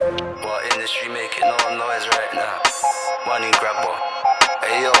industry making no noise right now. Money grabber.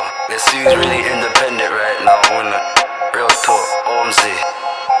 Hey yo, this who's really independent right now, innit? Real talk, Omzay.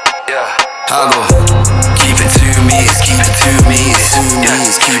 Yeah. I go. Keep it to me, keep it to me, yeah.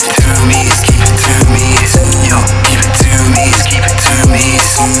 Keep it to me, keep it to me, yo. Keep it to me, keep it to me,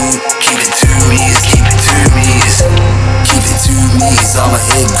 keep it to me, keep it to me, keep it to me. I'm a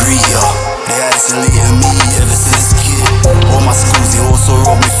head greeter. They isolated me ever since kid. All my schools, they also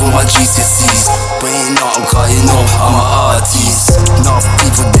robbed me for my GCSEs. But ain't nothing cutting off, I'm an artist. Enough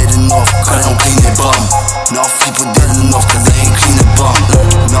people dead enough, cause they don't clean their bum. Enough people dead enough, cause they ain't clean their bum.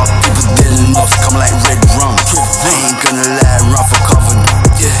 Enough people dead enough, come like red rum. I ain't gonna lie, run for cover,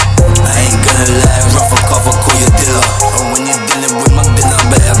 yeah. I ain't gonna lie, run for cover, call your dealer. And when you're dealing with my dinner,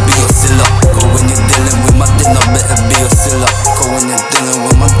 better be a seller. Cause when you're dealing with my dinner, better be a seller. Cause when you're dealing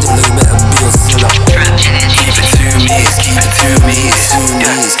with my dinner, better be a seller. Keep it to me, keep it to me,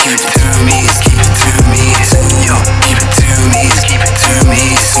 yeah. Keep it to me, keep it to me, yo. Keep it to me, keep it to me,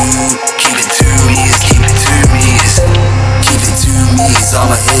 keep it to me, keep it to me, keep it to me. I'm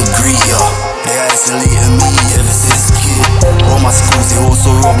a head greeter. They isolated me ever since kid. All my schools, they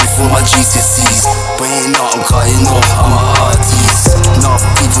also robbed me for my GCSEs. But ain't nothing cutting off, I'm a